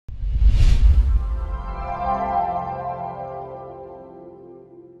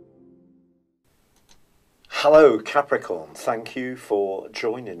Hello Capricorn, thank you for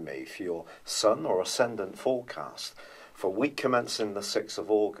joining me for your Sun or Ascendant forecast for week commencing the 6th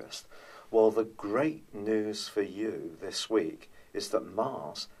of August. Well, the great news for you this week is that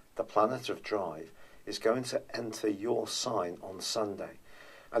Mars, the planet of drive, is going to enter your sign on Sunday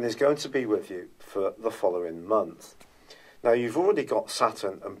and is going to be with you for the following month. Now, you've already got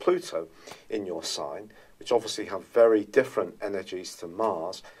Saturn and Pluto in your sign, which obviously have very different energies to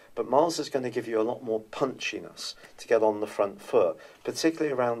Mars, but Mars is going to give you a lot more punchiness to get on the front foot,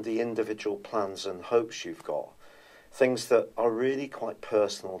 particularly around the individual plans and hopes you've got, things that are really quite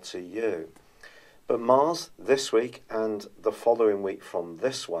personal to you. But Mars this week and the following week from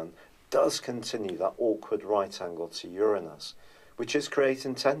this one does continue that awkward right angle to Uranus, which is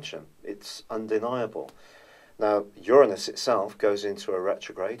creating tension. It's undeniable. Now, Uranus itself goes into a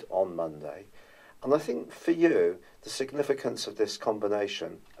retrograde on Monday, and I think for you, the significance of this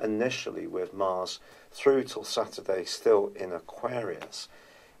combination, initially with Mars through till Saturday still in Aquarius,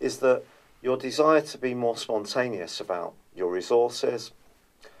 is that your desire to be more spontaneous about your resources,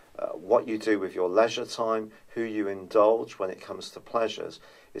 what you do with your leisure time, who you indulge when it comes to pleasures,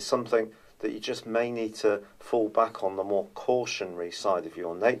 is something that you just may need to fall back on the more cautionary side of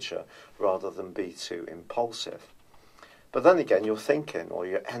your nature rather than be too impulsive. But then again, your thinking or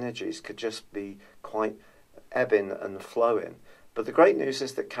your energies could just be quite ebbing and flowing. But the great news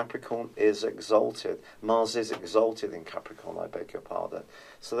is that Capricorn is exalted. Mars is exalted in Capricorn, I beg your pardon.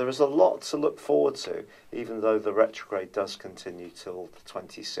 So there is a lot to look forward to, even though the retrograde does continue till the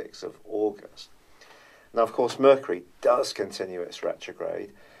 26th of August. Now, of course, Mercury does continue its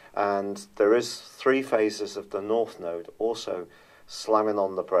retrograde, and there is 3 phases of the North Node also slamming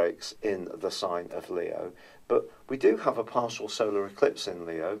on the brakes in the sign of Leo. But we do have a partial solar eclipse in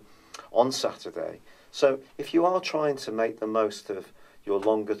Leo on Saturday. So if you are trying to make the most of your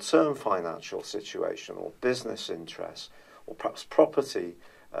longer term financial situation or business interests or perhaps property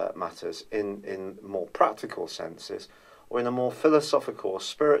matters in more practical senses, or in a more philosophical or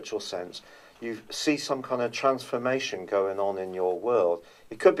spiritual sense, you see some kind of transformation going on in your world,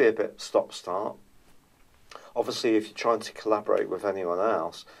 it could be a bit stop-start. Obviously, if you're trying to collaborate with anyone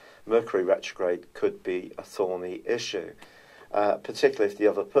else, Mercury retrograde could be a thorny issue, particularly if the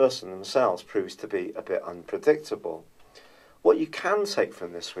other person themselves proves to be a bit unpredictable. What you can take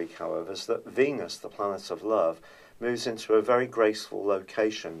from this week, however, is that Venus, the planet of love, moves into a very graceful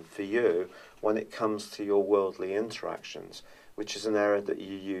location for you when it comes to your worldly interactions, which is an area that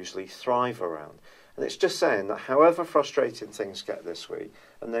you usually thrive around. And it's just saying that however frustrating things get this week,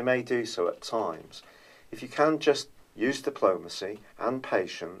 and they may do so at times, if you can just use diplomacy and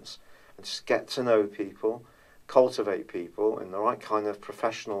patience and just get to know people, cultivate people in the right kind of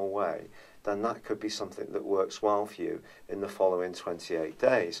professional way, then that could be something that works well for you in the following 28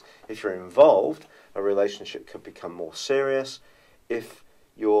 days. If you're involved, a relationship could become more serious. If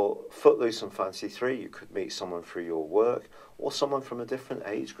you're footloose and fancy free, you could meet someone through your work or someone from a different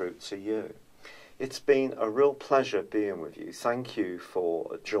age group to you. It's been a real pleasure being with you. Thank you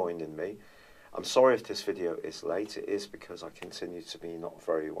for joining me. I'm sorry if this video is late. It is because I continue to be not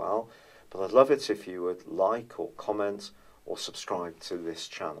very well. But I'd love it if you would like or comment or subscribe to this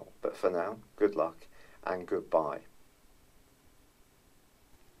channel. But for now, good luck and goodbye.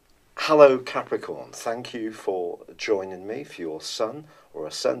 Hello Capricorn, thank you for joining me for your Sun or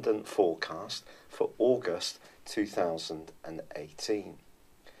Ascendant forecast for August 2018.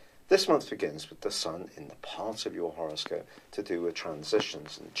 This month begins with the Sun in the part of your horoscope to do with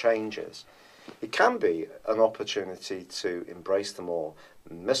transitions and changes. It can be an opportunity to embrace the more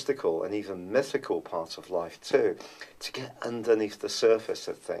mystical and even mythical part of life too, to get underneath the surface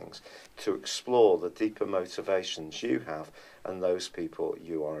of things, to explore the deeper motivations you have and those people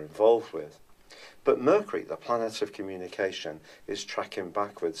you are involved with. But Mercury, the planet of communication, is tracking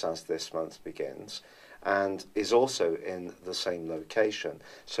backwards as this month begins and is also in the same location.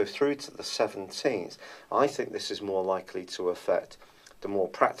 So through to the 17th, I think this is more likely to affect the more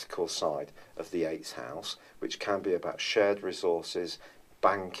practical side of the 8th house, which can be about shared resources,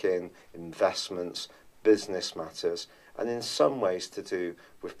 banking, investments, business matters, and in some ways to do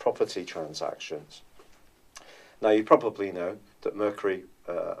with property transactions. Now, you probably know that Mercury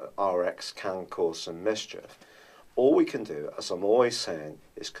RX can cause some mischief. All we can do, as I'm always saying,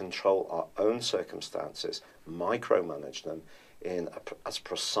 is control our own circumstances, micromanage them in as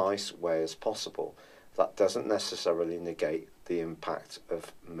precise way as possible. That doesn't necessarily negate the impact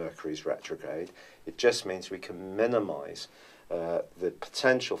of Mercury's retrograde. It just means we can minimise the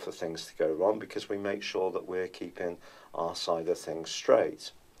potential for things to go wrong because we make sure that we're keeping our side of things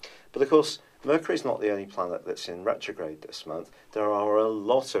straight. But of course, Mercury is not the only planet that's in retrograde this month. There are a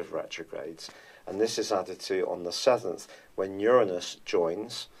lot of retrogrades, and this is added to on the 7th when Uranus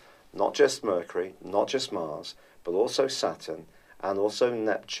joins not just Mercury, not just Mars, but also Saturn and also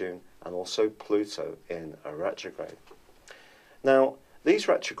Neptune and also Pluto in a retrograde. Now, these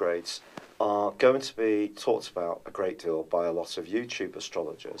retrogrades are going to be talked about a great deal by a lot of YouTube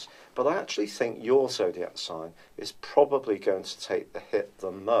astrologers, but I actually think your zodiac sign is probably going to take the hit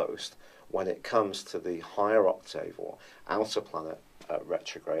the most when it comes to the higher octave or outer planet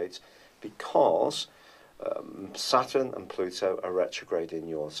retrogrades, because Saturn and Pluto are retrograde in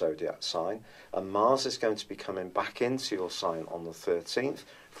your zodiac sign, and Mars is going to be coming back into your sign on the 13th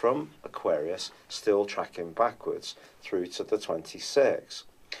from Aquarius, still tracking backwards through to the 26th.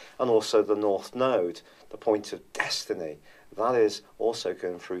 And also the North Node, the point of destiny, that is also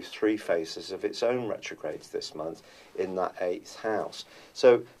going through 3 phases of its own retrogrades this month in that 8th house.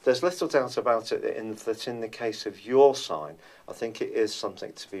 So there's little doubt about it that in the case of your sign, I think it is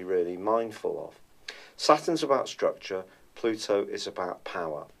something to be really mindful of. Saturn's about structure, Pluto is about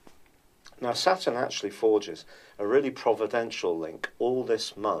power. Now, Saturn actually forges a really providential link all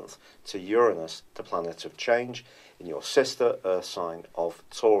this month to Uranus, the planet of change, in your sister Earth sign of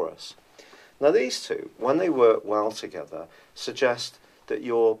Taurus. Now, these two, when they work well together, suggest that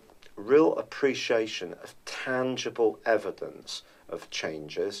your real appreciation of tangible evidence of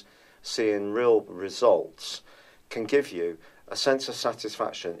changes, seeing real results, can give you a sense of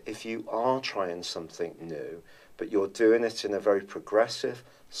satisfaction if you are trying something new, but you're doing it in a very progressive,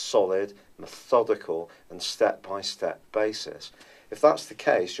 solid, methodical and step-by-step basis. If that's the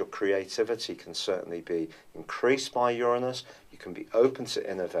case, your creativity can certainly be increased by Uranus. You can be open to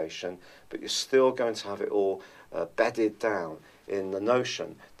innovation, but you're still going to have it all bedded down in the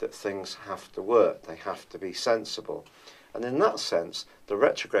notion that things have to work, they have to be sensible. And in that sense, the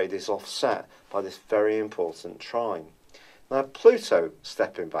retrograde is offset by this very important trine. Now, Pluto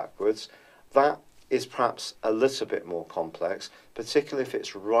stepping backwards, that is perhaps a little bit more complex, particularly if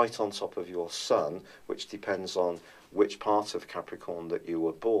it's right on top of your Sun, which depends on which part of Capricorn that you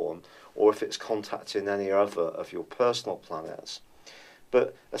were born, or if it's contacting any other of your personal planets.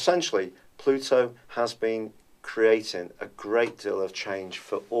 But essentially, Pluto has been creating a great deal of change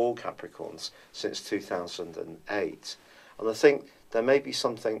for all Capricorns since 2008. And I think there may be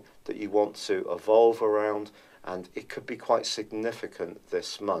something that you want to evolve around, and it could be quite significant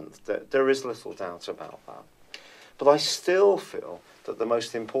this month. There is little doubt about that. But I still feel that the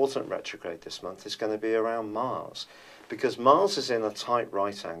most important retrograde this month is going to be around Mars, because Mars is in a tight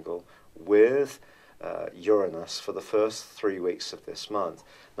right angle with Uranus for the first 3 weeks of this month.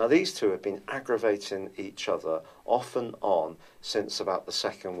 Now, these two have been aggravating each other off and on since about the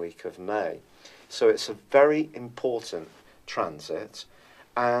 2nd week of May. So it's a very important transit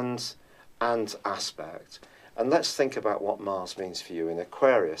and aspect. And let's think about what Mars means for you in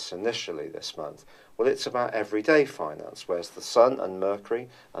Aquarius initially this month. Well, it's about everyday finance, whereas the Sun and Mercury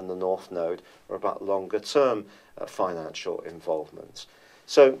and the North Node are about longer-term financial involvement.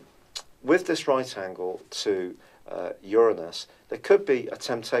 So with this right angle to Uranus, there could be a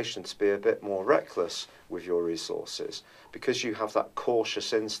temptation to be a bit more reckless with your resources because you have that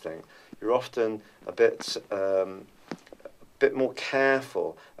cautious instinct. You're often a bit more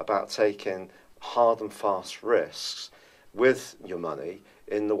careful about taking hard and fast risks with your money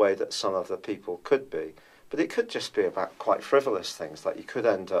in the way that some other people could be. But it could just be about quite frivolous things, like you could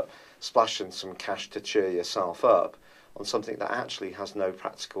end up splashing some cash to cheer yourself up on something that actually has no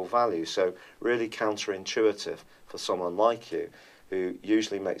practical value. So really counterintuitive for someone like you, who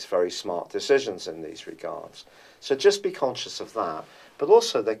usually makes very smart decisions in these regards. So just be conscious of that. But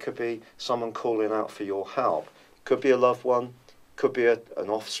also there could be someone calling out for your help. Could be a loved one, could be an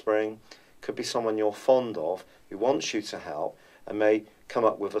offspring, could be someone you're fond of who wants you to help and may come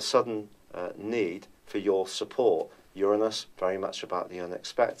up with a sudden need for your support. Uranus, very much about the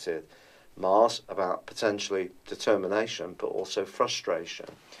unexpected. Mars, about potentially determination, but also frustration.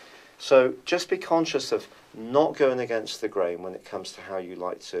 So just be conscious of not going against the grain when it comes to how you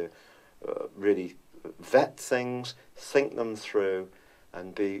like to really vet things, think them through,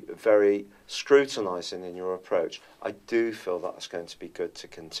 and be very scrutinising in your approach. I do feel that's going to be good to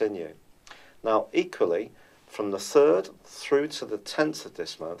continue. Now, equally, from the 3rd through to the 10th of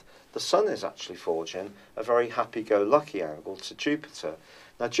this month, the Sun is actually forging a very happy-go-lucky angle to Jupiter.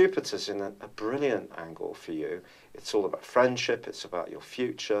 Now, Jupiter's in a brilliant angle for you. It's all about friendship, it's about your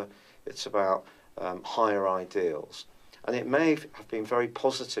future, it's about higher ideals. And it may have been very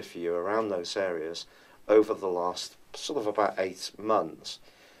positive for you around those areas over the last sort of about 8 months.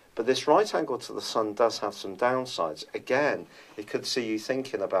 But this right angle to the Sun does have some downsides. Again, it could see you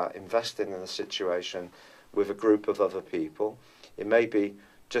thinking about investing in a situation with a group of other people. It may be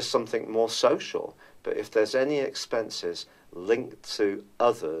just something more social. But if there's any expenses linked to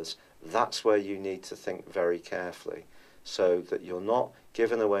others, that's where you need to think very carefully, so that you're not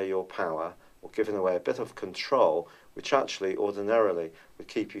giving away your power or giving away a bit of control, which actually ordinarily would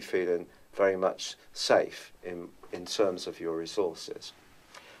keep you feeling very much safe in terms of your resources.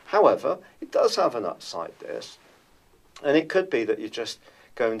 However, it does have an upside, this, and it could be that you're just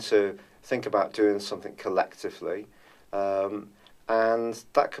going to think about doing something collectively, and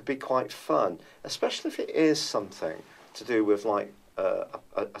that could be quite fun, especially if it is something to do with like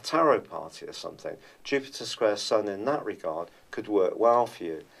a tarot party or something. Jupiter square Sun in that regard could work well for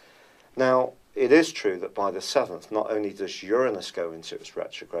you. Now, it is true that by the 7th, not only does Uranus go into its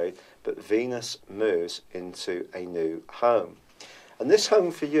retrograde, but Venus moves into a new home. And this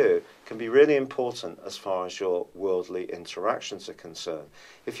home for you can be really important as far as your worldly interactions are concerned.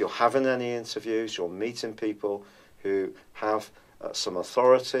 If you're having any interviews, you're meeting people who have some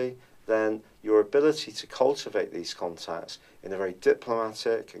authority, then your ability to cultivate these contacts in a very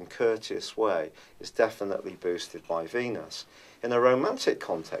diplomatic and courteous way is definitely boosted by Venus. In a romantic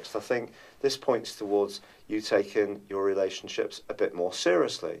context, I think this points towards you taking your relationships a bit more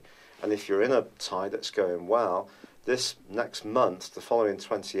seriously. And if you're in a tie that's going well, this next month, the following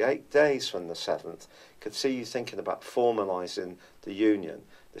 28 days from the 7th, could see you thinking about formalising the union.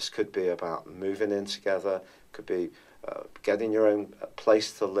 This could be about moving in together, could be getting your own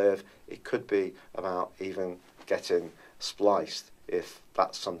place to live. It could be about even getting spliced, if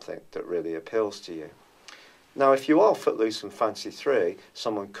that's something that really appeals to you. Now, if you are footloose and fancy free,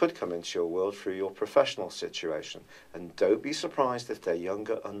 someone could come into your world through your professional situation. And don't be surprised if they're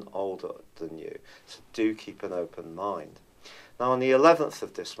younger and older than you. So do keep an open mind. Now, on the 11th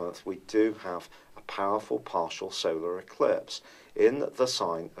of this month, we do have a powerful partial solar eclipse in the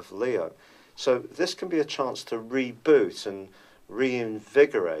sign of Leo. So this can be a chance to reboot and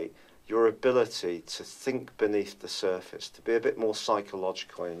reinvigorate your ability to think beneath the surface, to be a bit more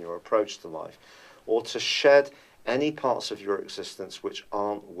psychological in your approach to life, or to shed any parts of your existence which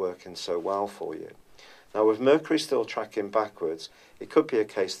aren't working so well for you. Now, with Mercury still tracking backwards, it could be a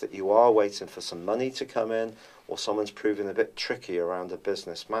case that you are waiting for some money to come in, or someone's proving a bit tricky around a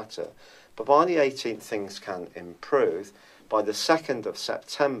business matter. But by the 18th, things can improve. By the 2nd of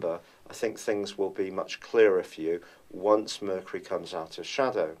September, I think things will be much clearer for you once Mercury comes out of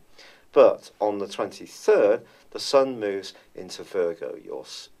shadow. But on the 23rd, the Sun moves into Virgo,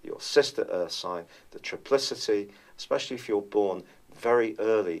 your sister Earth sign. The triplicity, especially if you're born very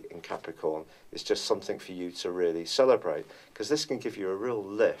early in Capricorn, is just something for you to really celebrate, because this can give you a real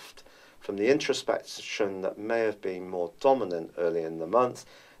lift from the introspection that may have been more dominant early in the month.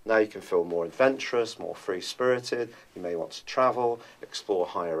 Now you can feel more adventurous, more free-spirited. You may want to travel, explore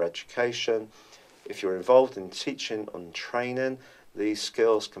higher education. If you're involved in teaching and training, these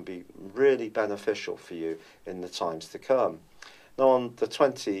skills can be really beneficial for you in the times to come. Now, on the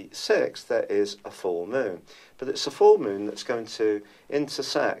 26th, there is a full moon, but it's a full moon that's going to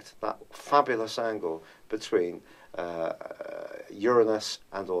intersect that fabulous angle between Uranus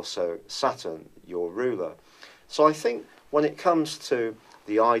and also Saturn, your ruler. So I think when it comes to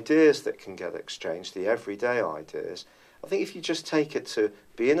the ideas that can get exchanged, the everyday ideas, I think if you just take it to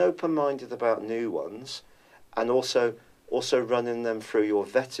being open-minded about new ones, and also running them through your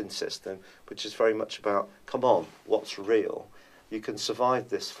vetting system, which is very much about, come on, what's real? You can survive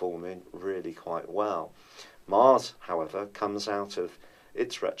this full moon really quite well. Mars, however, comes out of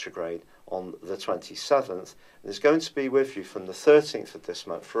its retrograde on the 27th and is going to be with you from the 13th of this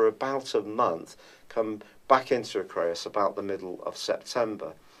month for about a month, come back into Aquarius about the middle of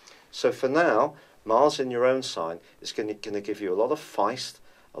September. So for now, Mars in your own sign is going to give you a lot of feist,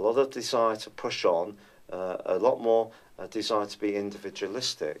 a lot of desire to push on, a lot more desire to be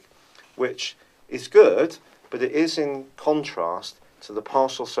individualistic, which is good, but it is in contrast to the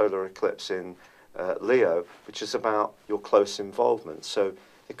partial solar eclipse in Leo, which is about your close involvement. So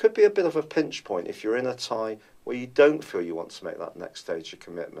it could be a bit of a pinch point if you're in a tie where you don't feel you want to make that next stage of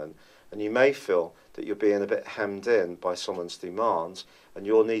commitment, and you may feel that you're being a bit hemmed in by someone's demands, and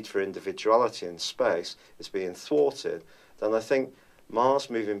your need for individuality and space is being thwarted. Then I think Mars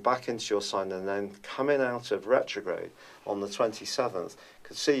moving back into your sign and then coming out of retrograde on the 27th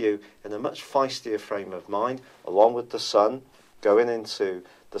could see you in a much feistier frame of mind, along with the Sun going into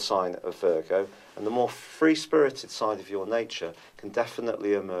the sign of Virgo, and the more free-spirited side of your nature can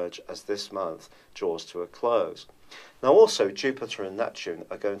definitely emerge as this month draws to a close. Now also, Jupiter and Neptune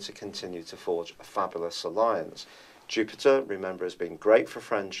are going to continue to forge a fabulous alliance. Jupiter, remember, has been great for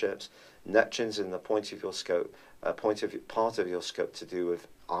friendships. Neptune's in the part of your scope to do with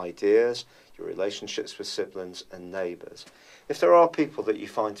ideas, your relationships with siblings and neighbours. If there are people that you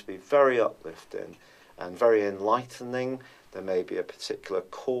find to be very uplifting and very enlightening, there may be a particular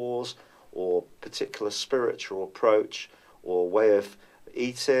cause or particular spiritual approach or way of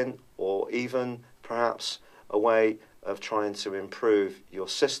eating, or even perhaps a way of trying to improve your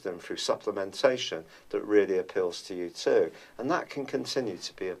system through supplementation that really appeals to you too. And that can continue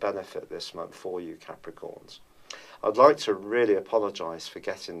to be a benefit this month for you, Capricorns. I'd like to really apologise for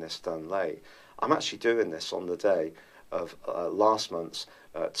getting this done late. I'm actually doing this on the day of last month's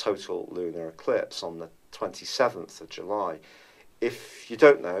total lunar eclipse on the 27th of July. If you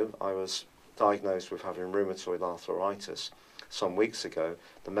don't know, I was diagnosed with having rheumatoid arthritis some weeks ago.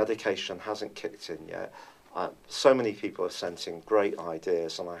 The medication hasn't kicked in yet. So many people have sent in great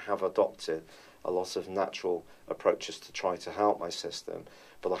ideas, and I have adopted a lot of natural approaches to try to help my system,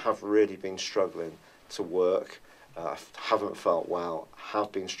 but I have really been struggling to work. I haven't felt well,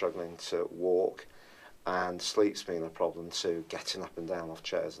 have been struggling to walk, and sleep's been a problem too, getting up and down off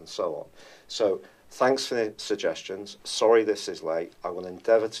chairs and so on. So thanks for the suggestions. Sorry this is late. I will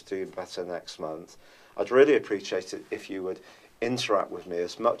endeavour to do better next month. I'd really appreciate it if you would interact with me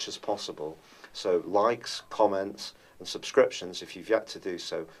as much as possible. So likes, comments and subscriptions, if you've yet to do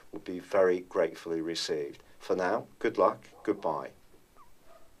so, will be very gratefully received. For now, good luck, goodbye.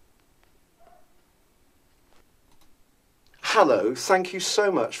 Hello, thank you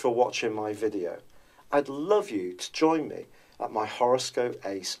so much for watching my video. I'd love you to join me at my Horoscope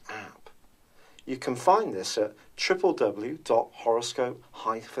Ace app. You can find this at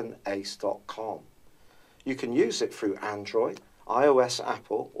www.horoscope-ace.com. You can use it through Android, iOS,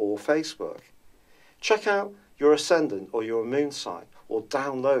 Apple or Facebook. Check out your ascendant or your moon sign, or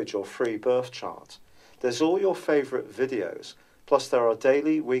download your free birth chart. There's all your favourite videos, plus there are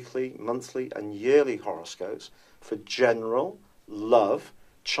daily, weekly, monthly and yearly horoscopes for general, love,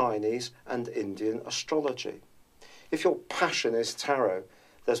 Chinese and Indian astrology. If your passion is tarot,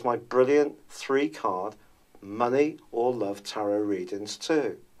 there's my brilliant 3-card money or love tarot readings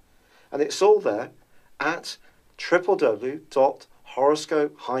too. And it's all there at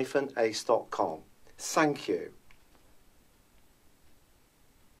www.horoscope-ace.com. Thank you.